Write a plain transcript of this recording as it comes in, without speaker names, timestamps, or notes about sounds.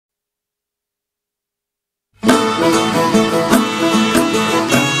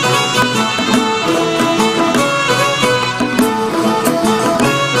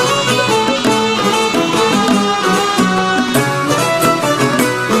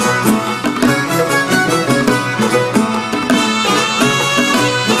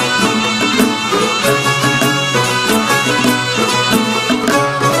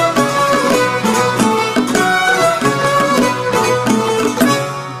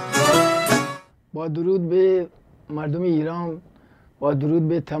با درود به مردم ایران، با درود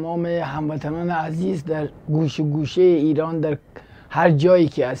به تمام هموطنان عزیز در گوشه گوشه ایران، در هر جایی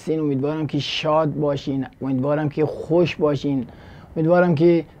که هستین، امیدوارم که شاد باشین، امیدوارم که خوش باشین، امیدوارم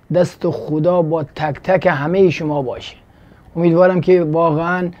که دست خدا با تک تک همه شما باشه، امیدوارم که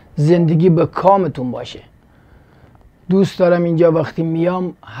واقعا زندگی به کامتون باشه. دوست دارم اینجا وقتی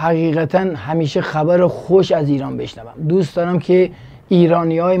میام حقیقتا همیشه خبر خوش از ایران بشنوم. دوست دارم که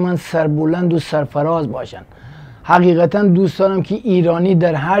ایرانی های من سربلند و سرفراز باشن. حقیقتا دوست دارم که ایرانی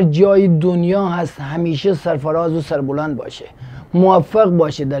در هر جای دنیا هست همیشه سرفراز و سربلند باشه، موفق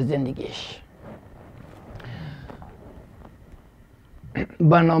باشه در زندگیش.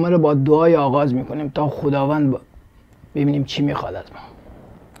 برنامه رو با دعای آغاز میکنیم تا خداوند ببینیم چی میخواد از ما.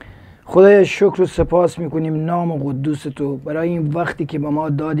 خدای شکر و سپاس میکنیم نام قدوس تو برای این وقتی که به ما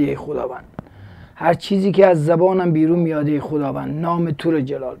دادی ای خداوند. هر چیزی که از زبانم بیرون میاد ای خداوند نام تو رو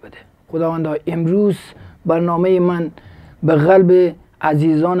جلال بده. خداوند امروز برنامه من به قلب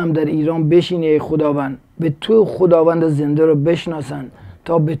عزیزانم در ایران بشینه ای خداوند، به تو خداوند زنده رو بشناسن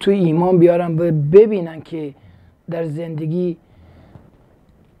تا به تو ایمان بیارن و ببینن که در زندگی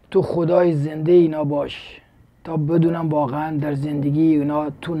تو خدای زنده اینا باش، تا بدونم واقعا در زندگی اینا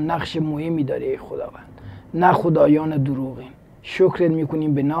تو نقش مهمی داره ای خداوند، نه خدایان دروغین. شکرت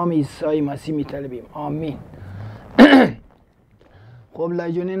میکنیم، به نام عیسی مسیح میطلبیم، آمین. خب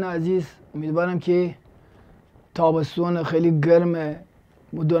لجنین عزیز، امیدوارم که تابستون خیلی گرمه،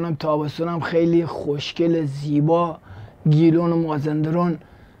 میدونم تابستونم خیلی خوشگل زیبا، گیلون و مازندران،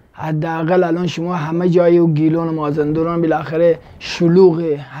 حداقل الان شما همه جای و گیلون و مازندران بالاخره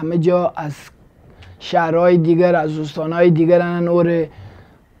شلوغه، همه جا از شهرهای دیگر از استانهای دیگر انور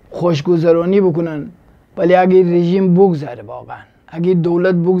خوشگذرانی بکنن. ولی اگه رژیم بگذاره، واقعا اگه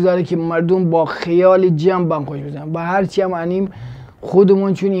دولت بگذاره که مردم با خیال جمع بن خوش بزنن، با هر چی هم انیم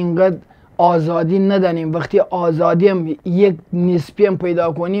خودمون چون اینقدر آزادی ندانیم، وقتی آزادی هم یک نسبی هم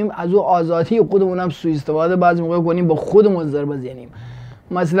پیدا کنیم از او آزادی خودمون هم سوء استفاده بعضی موقع کنیم، با خودمون ضربه بزنیم.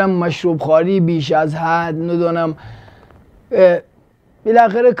 مثلا مشروب خواری بیش از حد، ندونم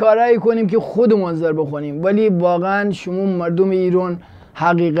بالاخره کارایی کنیم که خودمون ضربه بخوریم. ولی واقعا شما مردم ایران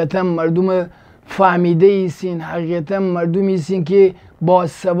حقیقتا مردم فهمیده ایستین، حقیقتا مردمی ایستین که با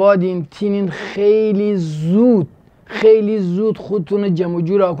سوادین، تینین خیلی زود خودتون جمع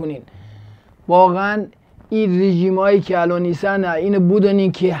جور کنین. واقعا این رژیم هایی که الان نیستن این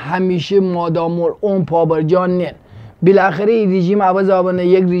بودنین که همیشه مادام اون پابرجان نین. بالاخره این رژیم عوض آبانه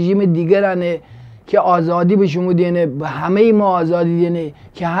یک رژیم دیگر هنه که آزادی به شما دینه، به همه ما آزادی دینه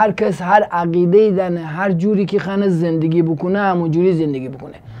که هر کس هر عقیده دنه، هر جوری که خانه زندگی بکنه همون جوری زندگی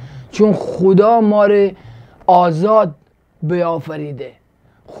بکنه. چون خدا ما رو آزاد بیافریده.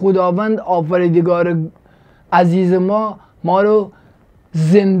 خداوند آفریدگار عزیز ما رو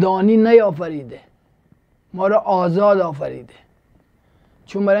زندانی نیافریده، ما رو آزاد آفریده.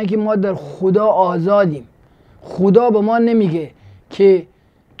 چون برای اینکه ما در خدا آزادیم. خدا به ما نمیگه که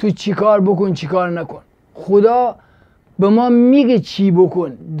تو چی کار بکن چی کار نکن، خدا به ما میگه چی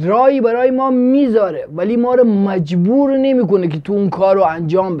بکن، رایی برای ما میذاره، ولی ما رو مجبور نمیکنه که تو اون کار رو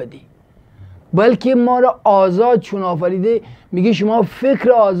انجام بدی، بلکه ما رو آزاد چون آفریده میگه شما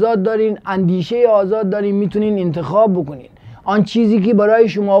فکر آزاد دارین، اندیشه آزاد دارین، میتونین انتخاب بکنین آن چیزی که برای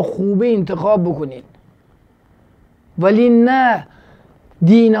شما خوبه انتخاب بکنین. ولی نه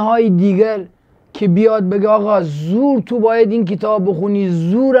دینهای دیگر که بیاد بگه آقا زور تو باید این کتاب بخونی،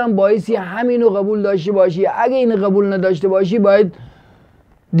 زورم باعثی همینو قبول داشته باشی، اگه این قبول نداشته باشی باید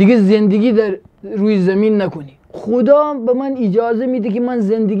دیگه زندگی در روی زمین نکنی. خدا به من اجازه میده که من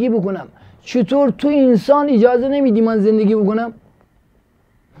زندگی بکنم، چطور تو انسان اجازه نمیدی من زندگی بکنم؟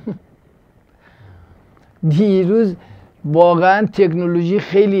 دیروز واقعا تکنولوژی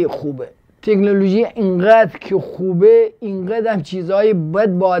خیلی خوبه، تکنولوژی اینقدر که خوبه، اینقدر هم چیزهای بد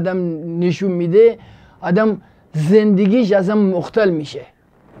با آدم نشون میده، آدم زندگیش اصلا مختل میشه.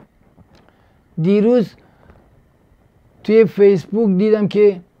 دیروز توی فیسبوک دیدم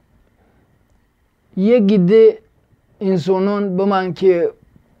که یک عده انسانان به من که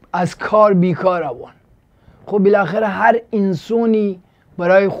از کار بیکار آوان. خب بالاخره هر انسانی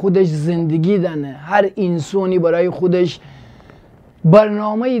برای خودش زندگی دنه، هر انسانی برای خودش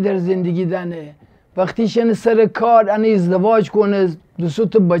برنامه‌ای در زندگی دنه، وقتی شن سر کار ان ازدواج کنه، دو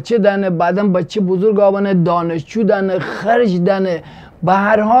تا بچه دنه، بعدا بچه بزرگ آبانه، دانشجو دنه، خرج دنه. به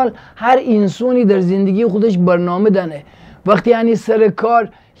هر حال هر انسانی در زندگی خودش برنامه دنه. وقتی یعنی سر کار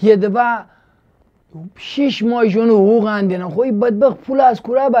یه دفعه 6 ماهشون حقوق اندینه، خب بدبخت پول از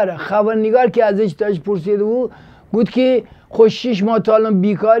کره بره. خبرنگار که ازش پرسیده بود که خب 6 ماه تا الان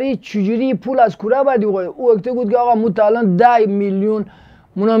بیکاری، چجوری پول از کره بردی؟ او وقت بود که آقا مو تا الان 10 میلیون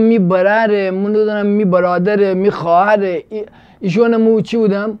مونا می براره، مونا می برادره، می خواهره. ایشون مو چی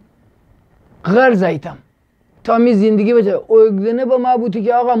بودم؟ قرض ایتم تا می زندگی بچه. اوگدنه با ما بودی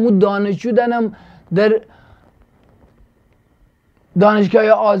که آقا مو دانشجو دنم در دانشگاه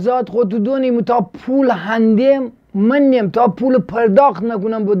آزاد، خود تو دونیم تا پول هندیم منیم، تا پول پرداخت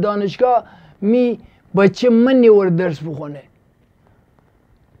نکنم به دانشگاه می بچه منی ور درس بخونه.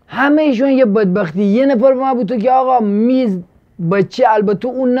 همه ایشون یه بدبختی. یه نفر با ما بود که آقا می بچه، البته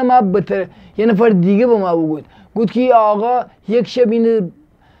اون نه ما بتر، یه نفر دیگه با ما بود که آقا یک شب این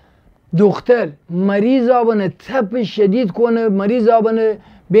دختر مریض آبانه، تپ شدید کنه، مریض آبانه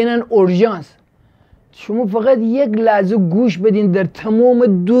بینن اورژانس. شما فقط یک لحظه گوش بدین، در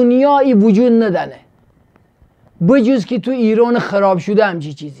تمام دنیایی وجود نداره بجز که تو ایران خراب شده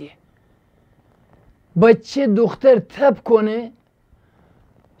همچی چیزیه. بچه دختر تپ کنه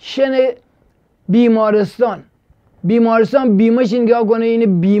شن بیمارستان بیمهش نگاه کنه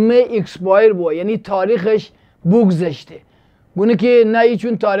این بیمه اکسپایر بود، یعنی تاریخش بگذشته. گونه که نه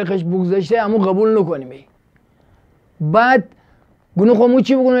چون تاریخش بگذشته همون قبول نکنیم. بعد گونه خب مو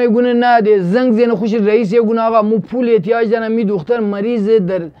چی بگونه؟ گونه نه ده زنگ زنه خوش رئیس یا گونه آقا مو پول احتیاج دارم، می دختر مریض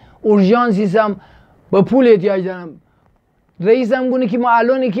در اورژانس هم با پول احتیاج دارم. رئیس هم گونه که ما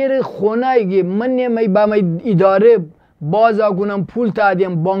الان که خونه گی من با اداره بازا کنم پول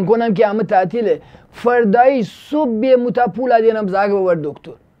تادیم، بانکونم که همه تعطیله، فردایی صبح به متا پول ادینم زاگ ببر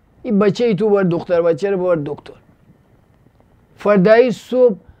دکتر. این بچه ای تو بر دکتر، بچه رو بر دکتر. فردایی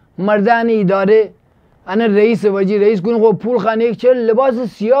صبح مردان اداره انا رئیس وجی رئیس کنه خب پول خانه یک چه لباس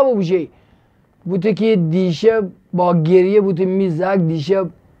سیاه بپوشه. بوده که دیشب با گریه بوده میزاگ دیشب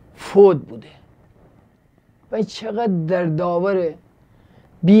فوت بوده. و چقدر دردآوره.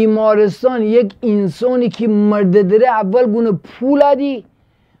 بیمارستان یک انسانی که مرده داره اول گونه پول ادی،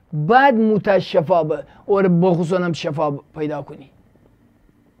 بعد متشفا به اور بخصوصا هم شفا پیدا کنی.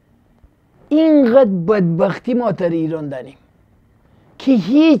 اینقدر بدبختی ما در ایران داریم که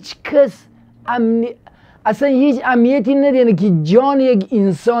هیچ کس اصلا هیچ اهمیتی نداره که جان یک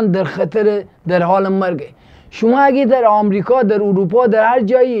انسان در خطر، در حال مرگه. شما اگه در آمریکا، در اروپا، در هر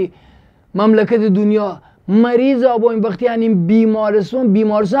جایی مملکت دنیا مریض با این وقتی یعنی بیمارستان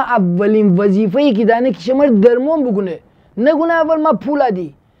اولین وظیفه‌ای که داره که شما درمان بکنه، نگونه اول ما پول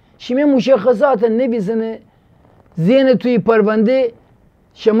ادی. شما مشخصات نویسنه ذهن توی پرونده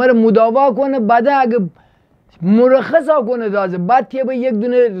شما رو مداوا کنه، بعد اگه مرخص کنه دازه، بعد که به یک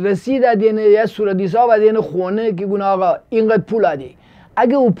دونه رسید ادینه یا صورت حساب ادینه خونه که گونه آقا اینقدر پول ادی.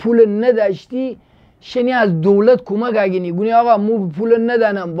 اگه او پول نداشتی شنی از دولت کمک اگینی گونه آقا مو پول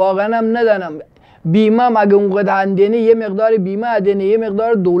ندانم، واقعا هم ندانم، بیمه اگه اونقدر اندینه یه مقدار بیمه ادینه، یه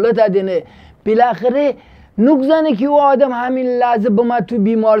مقدار دولت ادینه. بالاخره نگذانه که او آدم همین لحظه با ما تو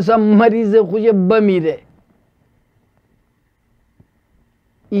بیمارستان مریض خوش بمیره.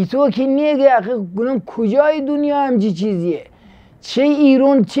 ای تو که نیگه آخه گونم کجای دنیا همچی چیزیه؟ چه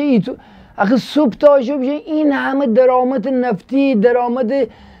ایران چه ای تو آخه صبح تا شب این همه درآمد نفتی، درآمد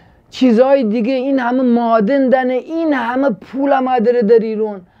چیزهای دیگه، این همه معادن دنه، این همه پول هم داره در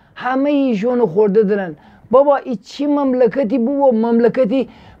ایران، همه ایشونو خورده دارن. بابا ای چی مملکتی؟ بابا مملکتی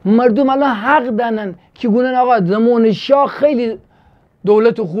مردم الان حق دانن که گونن آقا زمان شاه خیلی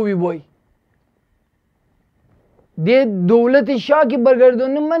دولت خوبی بای ده دولت شاه که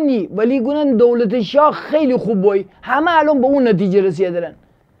برگردونه من نی، ولی گونن دولت شاه خیلی خوب بای. همه الان به اون نتیجه رسیده دارن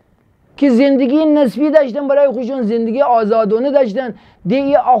که زندگی نسبی داشتن برای خودشون، زندگی آزادانه داشتن. ده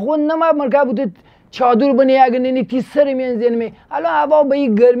ای آخوند نما مرکب بوده چادر بنی اگه نی تی سر میان زنمی. الان هوا به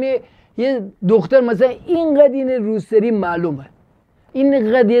این گرمی یه دختر مثلا اینقدر این روسری معلومه،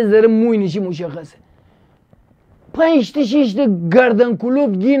 اینقدر یه ذره موی نشی مشخصه، 5 تا 6 تا گردن کلوف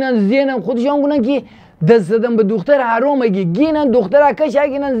گینن زینن خودشان گونن که دست زدن به دختر حرامه گینن دختر اکش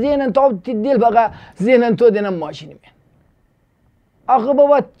گینن زینن تا دل بقا زینن تو دینن ماشینی میان. آخه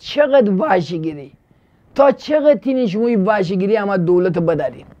بابا چقدر وحشیگیری، تا چقدر تینی شموی وحشیگیری اما دولت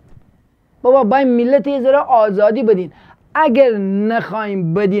بدارین. بابا باید ملت یه ذره آزادی بدین. اگر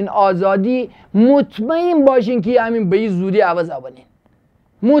نخواهیم بدین آزادی، مطمئن باشین که همین به این زودی عوض آبانین.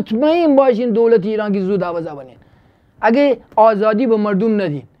 مطمئن باشین دولت ایران که زود عوض آبانین. اگه آزادی به مردم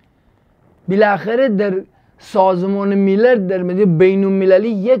ندین، بالاخره در سازمان ملل در مدیه بین المللی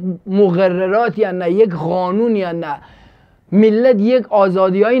یک مقرراتی یا نه، یک قانون یا نه، ملت یک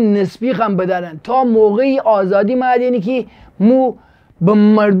آزادی های نسبی هم بدارن تا موقعی آزادی ما یعنی که مو به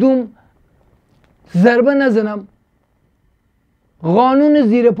مردم ضربه نزنم، قانون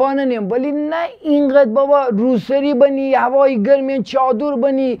زیر پا ننیم. ولی نه اینقدر بابا روسری بنی، هوای گرمی چادر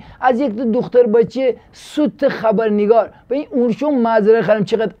بنی، از یک دختر بچه سوت خبرنگار ببین اونشون معذرت خواهم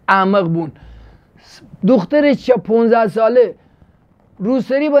چقدر احمق بون. دختر 15 ساله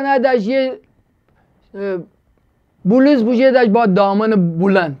روسری بنه داشت یه بلوز پوشه داشت با دامن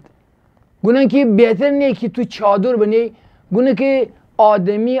بلند، گونه که بهتر نیه که تو چادر بنی، گونه که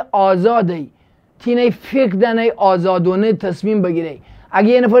آدمی آزاده تینه فکر دنه آزادانه تصمیم بگیره. اگه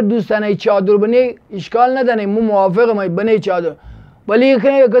یه نفر دوست دنه چادر بنی اشکال ندنه، مو موافقم بنی چادر، ولی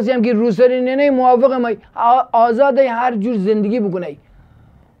کسی هم که روسری نه موافقم آزاده هر جور زندگی بکنه.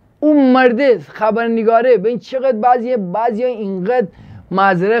 اون مرده خبرنگاره ببین چقدر بعضی اینقدر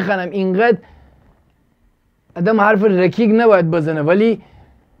معذرت خواهم اینقدر آدم حرف رکیک نباید بزنه، ولی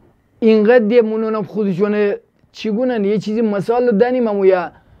اینقدر دیگه منونم خودشونه چگونه یه چیزی مثال دنیم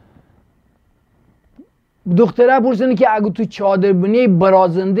امویا دختره پرسنه که اگه تو چادر بنی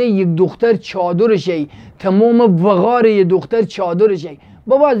برازنده یک دختر چادرشه، تمام وقار یک دختر چادرشه.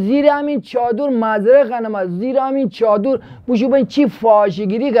 بابا زیر همین چادر معذرت خواهم از زیر همین چادر بوشو بین چی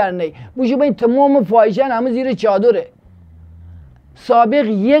فاحشه‌گیری کرنه، بوشو بین تمام فاحشان همه زیر چادره. سابق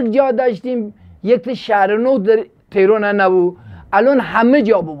یک جا داشتیم یک تا شهر نو در تهران نبود، الان همه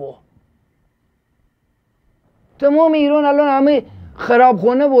جا بابا تمام ایران الان همه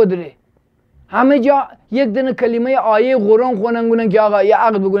خرابخونه بودره، همه جا یک دونه کلمه آیه قرآن خونن گونن که آقا یه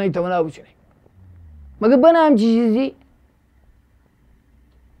عقد بگونه ایتمنه بچونه. مگه بنا همچی چیزی؟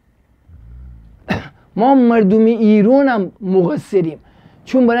 ما مردم ایران هم مقصریم،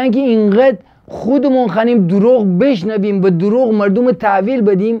 چون برای اینکه اینقدر خودمون خانیم دروغ بشنویم و دروغ مردم تحویل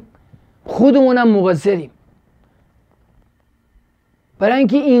بدیم، خودمون هم مقصریم. برای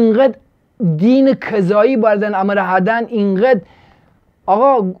اینکه اینقدر دین کذایی بردن امر حدن، اینقدر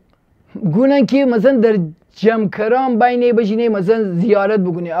آقا گونن که مثلا در جمکران بینه بشینه مثلا زیارت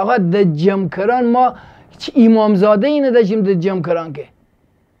بکنه. آقا در جمکران ما امامزاده ای نداشتیم در جمکران که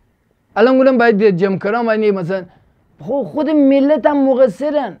الان گونن باید در جمکران بینه مثلا خود ملت هم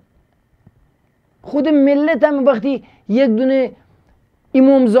مقصرن. خود ملت هم وقتی یک دونه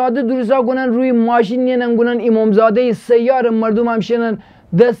امامزاده درسا کنن روی ماشین نینن گونن امامزاده سیار مردم هم شنن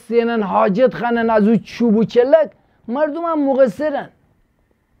دست یعنن حاجت خانن از او چوب و چلک، مردم هم مقصرن.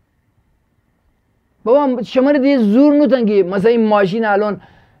 بابا شما رو دیگه زور نتن که مثلا این ماشین الان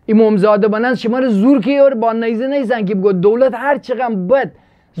امامزاده بنن شما رو زور که اور با نیزه نیستن که بگو دولت هر چقدر بد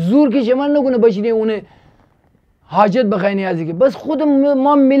زور که شما نکنه باشینه اونه حاجت بخواینی از که بس خود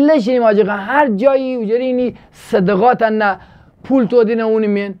ما ملت شدیم حاجت هر جایی اجرینی صدقات نه پول تو دینه اون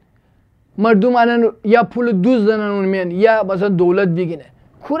مین مردم الان یا پول دوز دنن اون مین یا مثلا دولت بگینه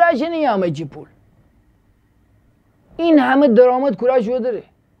کورش نه همه چی پول، این همه درآمد کورش داره.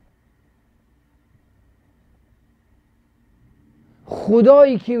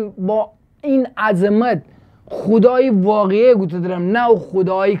 خدایی که با این عظمت خدای واقعی گوته دارم، نه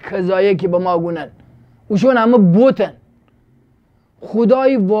خدای کذایی که به ما گونن اوشون همه بوتن.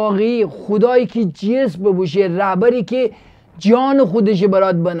 خدای واقعی، خدایی که جسم ببوشه، رهبری که جان خودش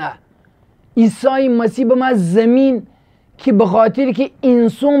برات بنه. عیسی مسیح به ما زمین که به خاطر که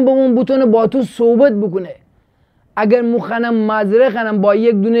انسان به اون بتونه با تو صحبت بکنه. اگر مخنم معذره خنم با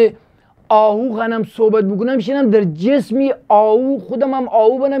یک دونه آهو خنم صحبت بکنم شنم در جسمی آهو خودم هم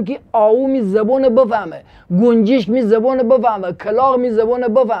آهو بنم که آهو می زبان بفهمه، گنجشک می زبان بفهمه، کلاغ می زبان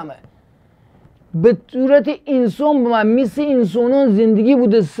بفهمه. به صورت انسان به من مثل انسانان زندگی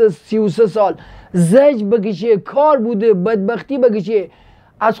بوده 33 سال، زج بکشه، کار بوده، بدبختی بکشه،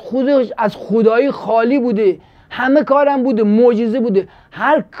 از خدایی خالی بوده، همه کارم بوده، معجزه بوده،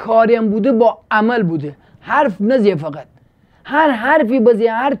 هر کاریم بوده با عمل بوده، حرف نزیه فقط هر حرفی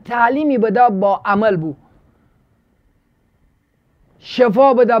بزیه، هر تعلیمی بده با عمل بود.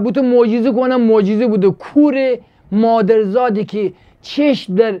 شفا بده بوده، معجزه کنم معجزه بوده. کور مادرزادی که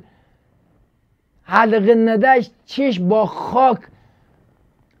چشم در حلقه نداشت، چشم با خاک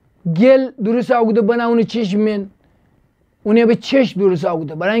گل درست آگوده بنا اون چشم من اونه به چشم درست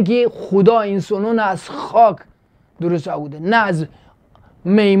آگوده، برای اینکه خدا انسانون از خاک درست آگوده نه از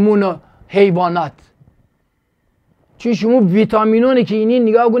میمون و حیوانات. چون شما ویتامینونه که اینی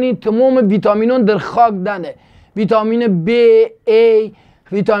نگاه کنید تمام ویتامینون در خاک دنه، ویتامین B، A،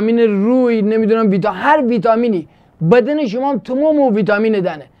 ویتامین روی، نمیدونم هر ویتامینی بدن شما هم تمام ویتامین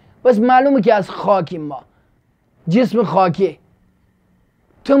دنه. بس معلومه که از خاکیم، ما جسم خاکی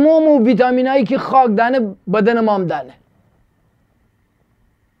تمام ویتامین هایی که خاک دهنه بدن ما هم دهنه.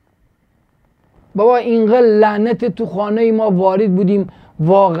 بابا اینقدر لعنت تو خانه ما وارد بودیم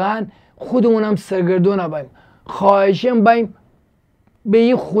واقعا خودمون هم سرگردون نباییم. خواهشم بایم به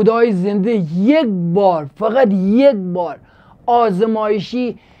این خدای زنده یک بار، فقط یک بار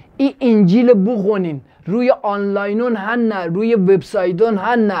آزمایشی این انجیل بخونین. روی آنلاینون هن نه، روی وبسایتون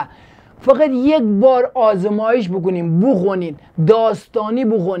هن نه، فقط یک بار آزمایش بکنین، بخونین، داستانی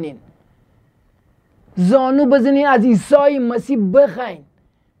بخونین، زانو بزنین از عیسی مسیح بخواین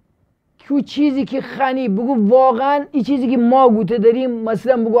که چیزی که خنی بگو واقعا این چیزی که ما گوته داریم.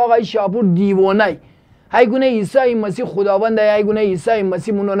 مثلا بگو آقای شاپور دیوانه، هی گونه عیسی مسیح خداونده، هی گونه عیسی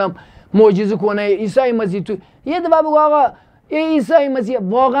مسیح مونونم معجزه کنه، عیسی مسیح تو یه دفعه بگو آقا عیسی مسیح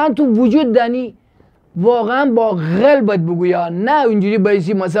واقعا تو وجود دانی، واقعا با قلبت بگو یا نه اونجوری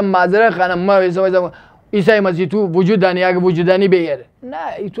بایسی مثلا معذرت خانم ما عیسی مسیح تو وجود دانی، اگه وجود دانی بیاره. نه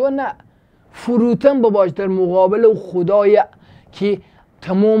ای تو نه، فروتن بباش در مقابل خدای که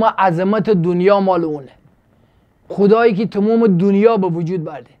تمام عظمت دنیا مال اونه، خدایی که تمام دنیا به وجود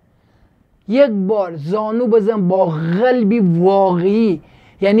برده. یک بار زانو بزن با قلبی واقعی،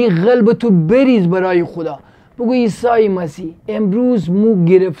 یعنی قلب تو بریز برای خدا، بگو عیسی مسیح امروز مو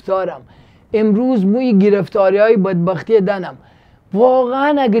گرفتارم، امروز موی گرفتاری های بدبختی دنم،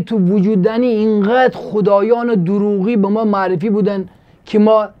 واقعا اگه تو وجود دنی اینقدر خدایان دروغی به ما معرفی بودن که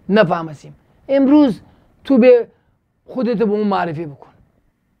ما نفهمسیم، امروز تو به خودت به اون معرفی بکن.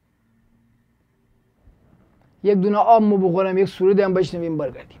 یک دونه آب مو بخورم، یک سرود هم بشنویم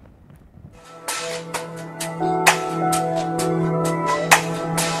برگردیم.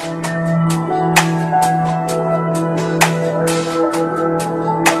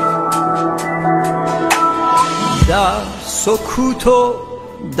 در سکوت و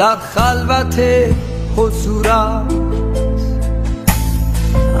در خلوت حضورت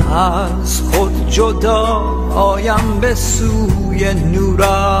از خود جدا آیم به سوی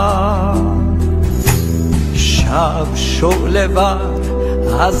نورت، شب شعله ور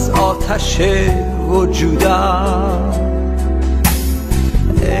از آتش وجودم،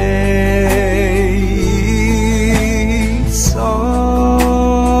 ای عیسی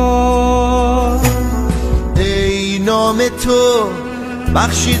ای نام تو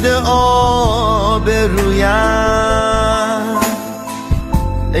بخشیده آبرویم،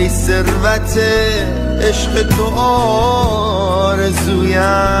 ای ثروت عشق تو آرزویم،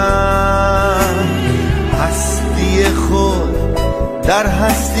 هستی خود در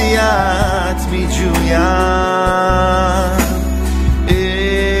هستیت می جویم، ای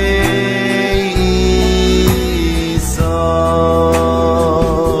عیسی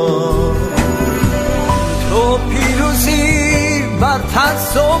تو پیروزی بر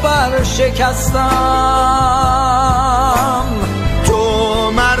ترس و بر شکستم، تو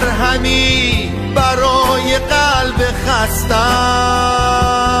مرهمی برای قلب خستم،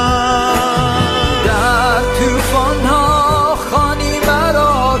 در توفان ها خانی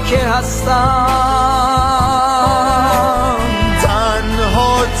مرا که هستم،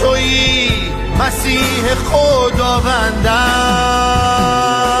 تنها تویی مسیح خداوندم،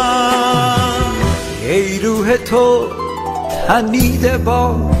 ای روح تو تنیده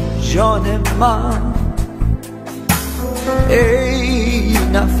با جان من، ای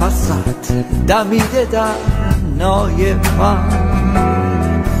نفست دمیده در نای من،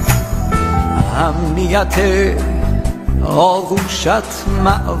 امنیت آغوشت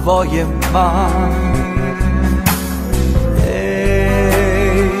مأوای من،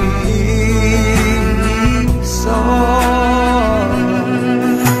 ای عیسی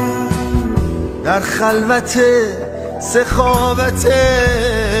در خلوت سخاوت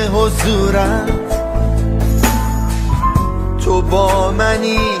حضورت، تو با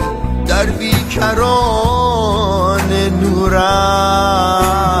منی در بیکران نورت،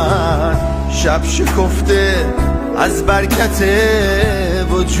 شب شکفته از برکت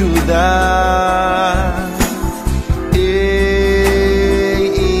وجودت، ای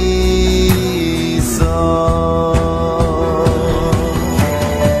عیسی.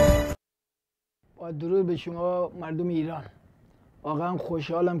 با درود به شما مردم ایران، واقعا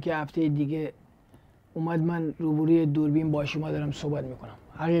خوشحالم که هفته دیگه اومد من روبروی دوربین با شما دارم صحبت میکنم.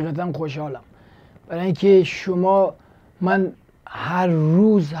 حقیقتا خوشحالم برای اینکه شما، من هر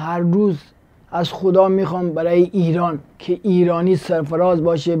روز از خدا میخوام برای ایران که ایرانی سرفراز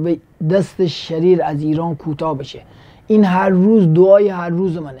باشه، به دست شریر از ایران کوتاه بشه. این هر روز دعای هر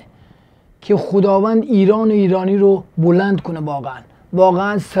روز منه که خداوند ایران و ایرانی رو بلند کنه،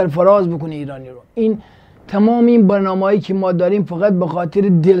 واقعا سرفراز بکنه ایرانی رو. این تمام این برنامه‌ای که ما داریم فقط به خاطر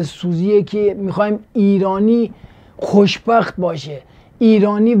دلسوزیه که میخوایم ایرانی خوشبخت باشه،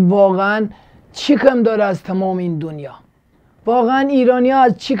 ایرانی واقعا چی کم داره از تمام این دنیا؟ واقعا ایرانی ها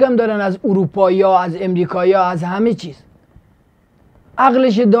از چی کم دارن از اروپایی ها، از امریکایی ها، از همه چیز؟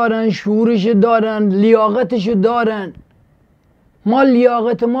 عقلش دارن، شعورش دارن، لیاقتش دارن. ما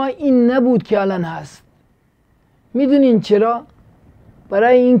لیاقت ما این نبود که الان هست. میدونین چرا؟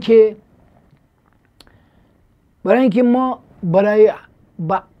 برای اینکه ما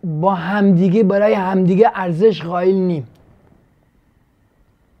با همدیگه برای همدیگه ارزش قائل نیم.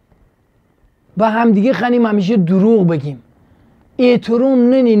 با همدیگه خنیم همیشه دروغ بگیم، احترام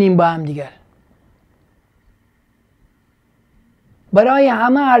ننینیم با همدیگر. برای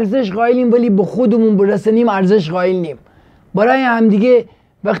همه ارزش قائلیم ولی به خودمون برسنیم ارزش قائل نیم. برای همدیگه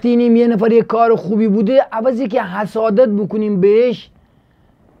وقتی اینیم یه نفر یه کار خوبی بوده، عوضی که حسادت بکنیم بهش،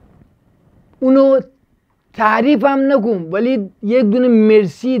 اونو تعریف هم نکن ولی یک دونه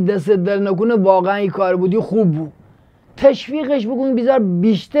مرسی دست در نکنه واقعا این کار بودی خوب بود، تشویقش بکنیم بیزار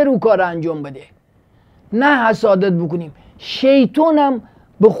بیشتر او کار انجام بده، نه حسادت بکنیم. شیطان هم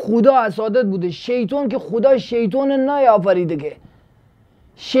به خدا حسادت بوده. شیطان که خدا شیطان نیافریده که،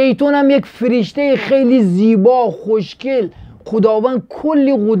 شیطان هم یک فرشته خیلی زیبا خوشگل، خداوند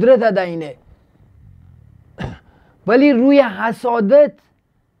کلی قدرت داینه، ولی روی حسادت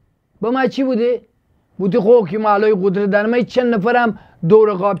به ما چی بوده؟ بوده خوب که معلای قدرت دارم. چند نفرم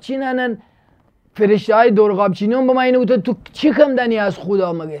دور قابچین هنن، فرشته های دور قابچینی هم به ما اینه بوده تو چی کم دنی از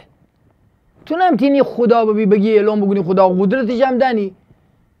خدا؟ مگه تو نمتینی خدا بگی اعلام بکنی خدا قدرتش هم دنی؟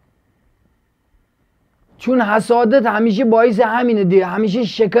 چون حسادت همیشه باعث همینه دیگه، همیشه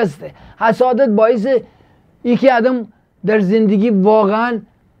شکسته. حسادت باعث ای که آدم در زندگی واقعا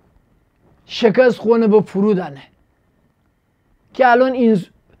شکست خونه به فرودنه که الان این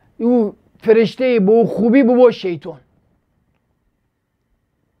او فرشته به خوبی به شیطان.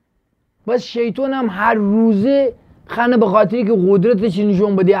 بس شیطان هم هر روزه خنه به خاطری که قدرتش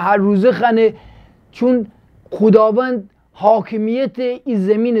نشون بده، هر روزه خنه، چون خداوند حاکمیت این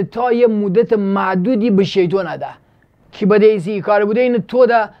زمین تا یه مدت معدودی به شیطان اده که بده ایسی کار بوده این تو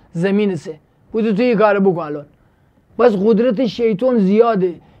ده زمین سه بوده تو این کار بکن الان. بس قدرت شیطان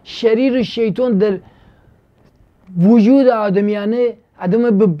زیاده. شریر شیطان در وجود آدمیانه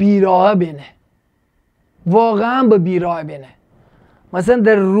آدم به بیراه بینه، واقعا به بیراه بینه. مثلا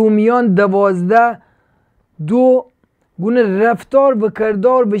در رومیان 12:2 گونه رفتار و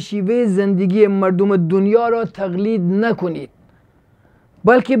کردار و شیوه زندگی مردم دنیا را تقلید نکنید،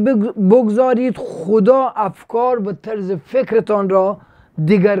 بلکه بگذارید خدا افکار و طرز فکرتان را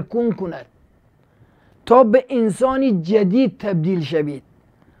دگرگون کند تا به انسانی جدید تبدیل شوید.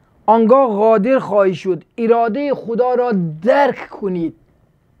 آنگاه قادر خواهید شد اراده خدا را درک کنید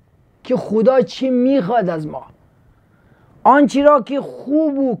که خدا چی میخواد از ما، آنچه را که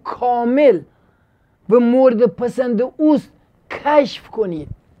خوب و کامل و مورد پسند اوست کشف کنید.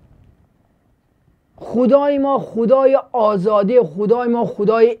 خدای ما خدای آزاده، خدای ما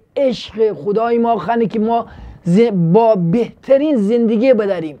خدای عشق، خدای ما خانه که ما با بهترین زندگی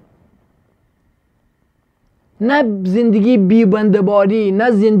بداریم، نه زندگی بیبندباری،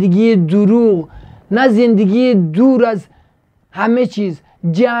 نه زندگی دروغ، نه زندگی دور از همه چیز.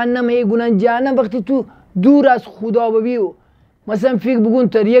 جهنم هیگونن جهنم وقتی تو دور از خدا ببیو، مثلا فکر بکن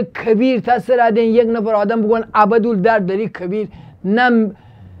تر یک کبیر تاثیر آدن یک نفر آدم بگن عبدال درد داری کبیر، نه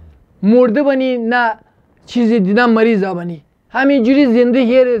مرده بنی نه چیزی دیدن مریض بنی، همینجوری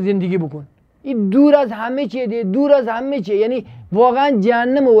زندگی بکن. این دور از همه چیه دیگه، دور از همه چیه، یعنی واقعا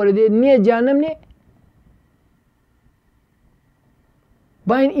جهنم ورده نیه، جهنم نیه.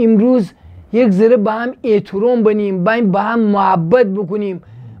 باید امروز یک ذره با هم احترام بنیم، باید با هم محبت بکنیم،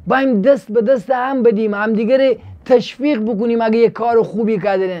 باید دست به دست هم بدیم، هم دیگر تشویق بکنیم اگه یک کار خوبی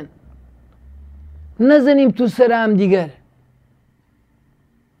کردن، نزنیم تو سر هم دیگر.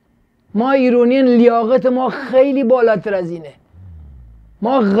 ما ایرانیان لیاقت ما خیلی بالاتر از اینه.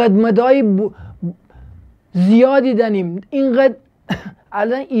 ما خدمت‌های زیادی داریم. اینقدر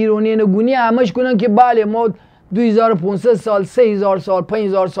الان ایرانیان گونی همش کنن که بله ما 2500 سال، 3000 سال،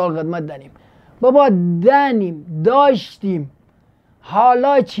 5000 سال خدمت داریم. بابا دانیم، داشتیم،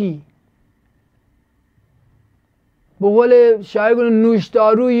 حالا چی؟ به قول شاعر گفتن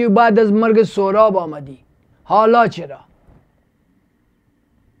نوشداروی بعد از مرگ سهراب آمدی، حالا چرا؟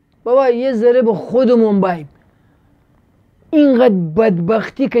 بابا یه ذره به خودمون بایم. اینقدر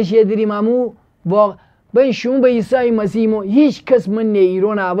بدبختی کشیدیم همو باید شما به عیسی مسیح ما هیچ کس من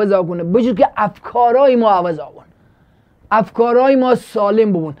ایران عوض کنه بجز که افکارای ما عوض آون، افکارای ما سالم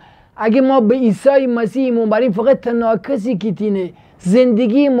ببون. اگه ما به عیسی مسیح ما بریم فقط تنها کسی که تینه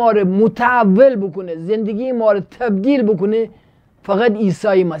زندگی ما رو متحول بکنه، زندگی ما رو تبدیل بکنه، فقط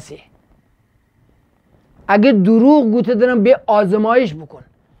عیسی مسیح. اگه دروغ گوته دارم به آزمایش بکن،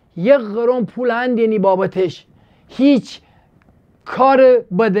 یک قرون پول هندینی بابتش، هیچ کار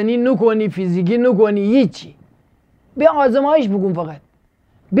بدنی نکنی، فیزیکی نکنی، هیچی، به آزمایش بکن. فقط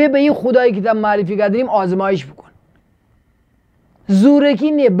به این خدایی که تم معرفی کردیم آزمایش بکن.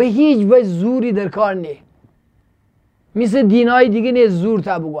 زورکی نه، به هیچ وجه زوری در کار نه. مثل دینای دیگه نه زور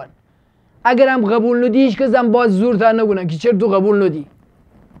تا بگن. اگر هم قبول ندی هیچ کس هم باز زور تا نگونن که چرا تو قبول ندی.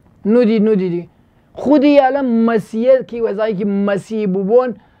 خودی الان مسیحیت که وضعی که مسیحی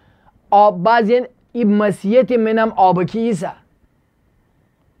ببون بعضی این مسیحیت منم آبکی ایسا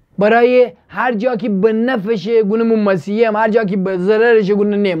برای هر جا که به نفشه گونه من مسیحی هم، هر جا که به ضررشه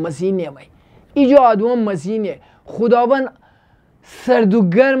گونه نه مسیحی نیم. اینجا آدم مسیحی نه. خداوند سرد و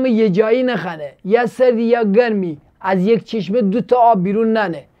گرم یه جایی نخنه، یا سردی یا گرمی از یک چشمه دو تا آب بیرون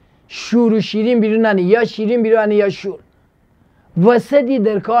ننه، شور و شیرین بیرون ننه، یا شیرین بیرون ننه یا شور. وسطی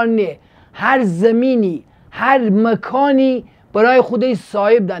در کار نه. هر زمینی، هر مکانی برای خودش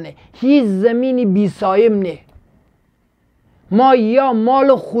صاحب دانه. هیچ زمینی بی صاحب نه. ما یا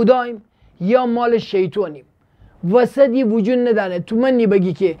مال خداییم یا مال شیطانیم. وسطی وجود نداره. تو من نی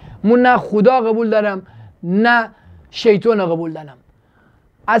بگی که من نه خدا قبول دارم نه شیطان قبول دارم.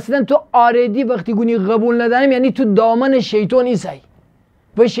 اصلا تو آردی وقتی گونی قبول ندارم یعنی تو دامن شیطان ایسایی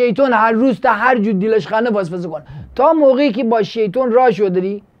و شیطان هر روز تا هر جو دلش خانه وسوسه کن. تا موقعی که با شیطان راه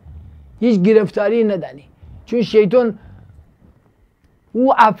شدری هیچ گرفتاری ندانی، چون شیطان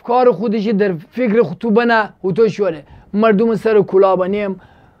او افکار خودش در فکر تو بنا و تو شوره. مردم سر کلا بنیم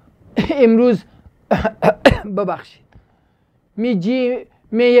امروز ببخشید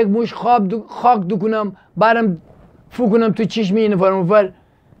می یک موش خاک دکنم برم فکنم تو چشم این نفر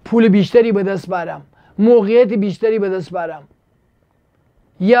پول بیشتری به دست برم، موقعیت بیشتری به دست برم،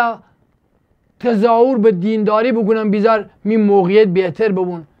 یا تظاهر به دینداری بکنم بیزار می موقعیت بهتر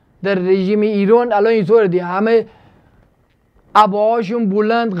ببون. در رژیم ایران الان اینطور دی، همه عباهاشون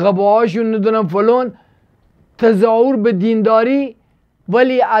بلند، قباهاشون ندونم فلان، تظاهر به دینداری،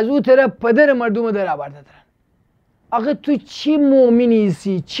 ولی از او طرف پدر مردم در آورده دارن. آخه تو چی مؤمنی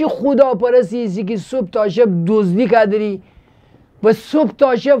هستی؟ چی خدا پرستی هستی که صبح تا شب دزدی کردی و صبح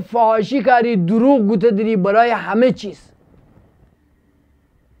تا شب فحاشی کردی، دروغ گوته داری برای همه چیز؟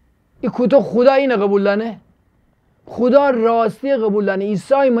 این کتو خدا اینه قبول دانه؟ خدا راستی قبول دانه؟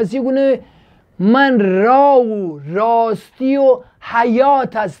 عیسی مسیح گونه من راه و راستی و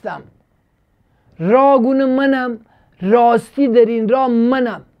حیات هستم. راه گونه منم، راستی در این راه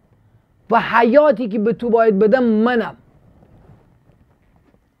منم و حیاتی که به تو باید بدم منم.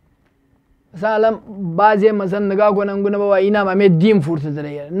 مثلا بعضی مثلا نگاه کنن گونه بابا اینم همه دین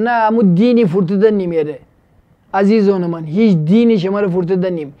فرتده. نه، همون دینی فرتده نمیره عزیزان من. هیچ دینی شما رو فرتده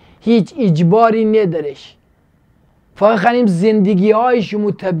نیم، هیچ اجباری ندارش. فقط خانیم زندگی های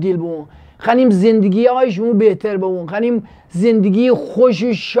شما تبدیل بون، خانیم زندگی های شما بهتر بون، خانیم زندگی خوش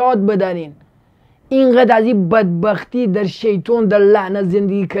و شاد بدارین. اینقدر از این بدبختی در شیطان در لعنت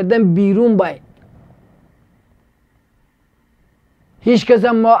زندگی کردن بیرون باید. هیچ کس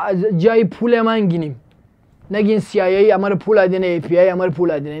هم ما جای پول من گینیم نگین CIA امر پول آدینه، API امر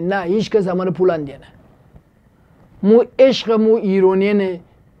پول آدینه. نه، هیچ کس امر پول آدینه. مو عشق مو ایرانیه،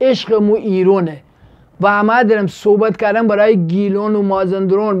 عشق مو ایرانه. و همه دارم صحبت کردم برای گیلان و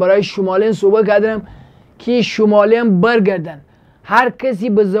مازندران، برای شمالین صحبت کردم که شمالین برگردن. هر کسی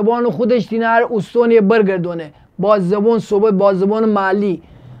به زبان خودش دینه، هر استانی برگردونه، با زبان صحبت، با زبان محلی.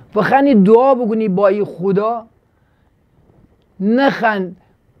 و خنی دعا بکنی با این خدا، نخند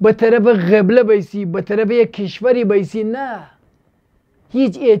به طرف قبله بیسی، به طرف یک کشوری بیسی. نه،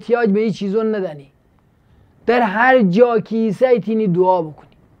 هیچ احتیاج به این چیزون ندانی. در هر جا که ایسای تینی دعا بکنی،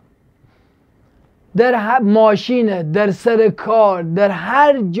 در هر ماشین، در سر کار، در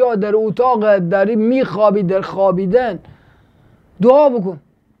هر جا، در اتاق، در میخوابی، در خوابیدن دعا بکن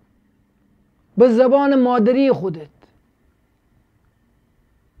به زبان مادری خودت.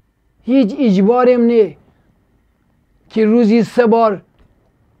 هیچ اجباریم نه که روزی 3 بار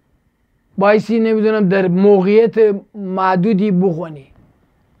بایستی نمیدونم در موقعیت محدودی بخونی.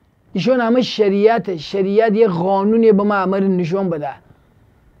 ایشون همه شریعت یه قانونی به ما امر نشون بده.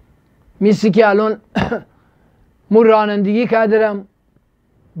 مثل که الان من رانندگی کردم،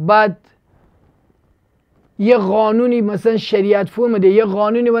 بعد یه قانونی مثلا شریعت فرم ده، یه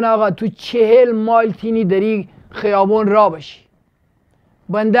قانونی بنا آقا تو 40 مایل تینی داری خیابان را بشی.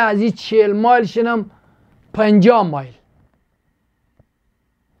 بنده از این 40 مایل شنم 50 مایل.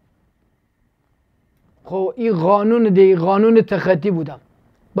 خب این قانون ده، قانون تخطی بودم.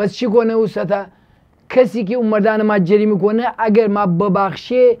 بس چی کنه او سطح؟ کسی که اومدن ما جریمه کنه اگر ما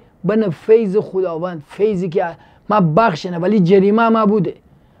ببخشه بنا فیض خداوند، فیضی که ما بخشنه، ولی جریمه ما بوده.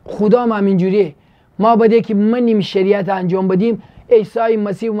 خدا هم اینجوریه. ما باید که من این شریعت انجام بدیم. عیسی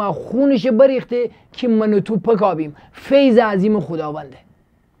مسیح ما خونش بریخته که من و تو پکابیم. فیض عظیم خداونده.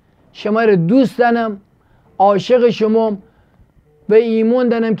 شما رو دوست دارم، عاشق شما و ایمان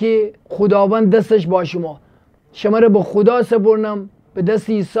دارم که خداوند دستش با شما رو به خدا سپرنم، به دست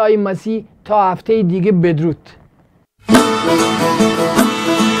عیسی مسیح. تا هفته دیگه بدرود.